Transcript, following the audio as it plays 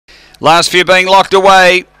Last few being locked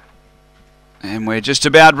away. And we're just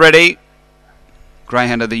about ready.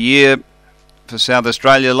 Greyhound of the Year for South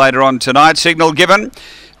Australia later on tonight. Signal given.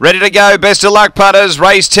 Ready to go. Best of luck, putters.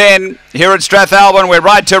 Race 10 here at Strathalbyn. We're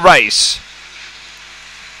right to race.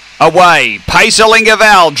 Away. Pacer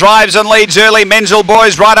Val drives and leads early. Menzel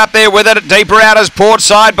Boys right up there with it. Deeper out as Port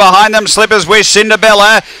Side. Behind them, Slipper's Wish,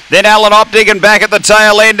 Cinderbella. Then Alan Optic, and back at the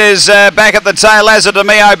tail end is back at the tail as a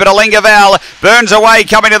Demio. But Val burns away,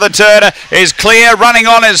 coming to the turn is clear. Running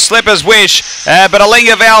on is Slipper's Wish. But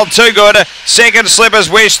Val too good. Second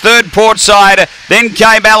Slipper's Wish. Third Port Side. Then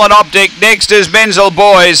came Alan Optic. Next is Menzel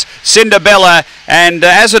Boys, Cinderbella. And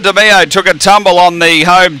as a Demio took a tumble on the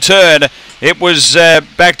home turn, it was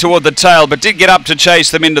back toward the tail, but did get up to chase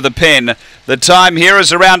them into the pen. The time here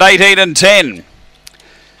is around 18 and 10.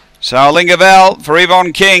 So Val for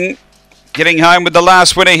Yvonne King, getting home with the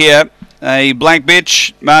last winner here. A Blank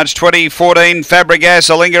Bitch, March 2014, Fabregas,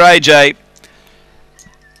 AJ.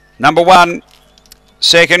 Number 1.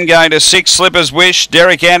 Second, going to 6, Slipper's Wish,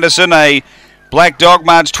 Derek Anderson. A Black Dog,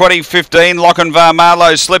 March 2015, Lochinvar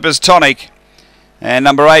Marlowe, Slipper's Tonic. And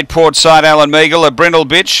number 8, Port Side, Alan Meagle, a Brindle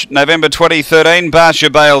Bitch, November 2013,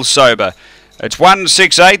 Barsha Bale Sober. It's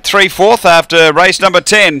 1-6-8, 3/4 after race number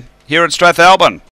 10 here at Strathalbyn.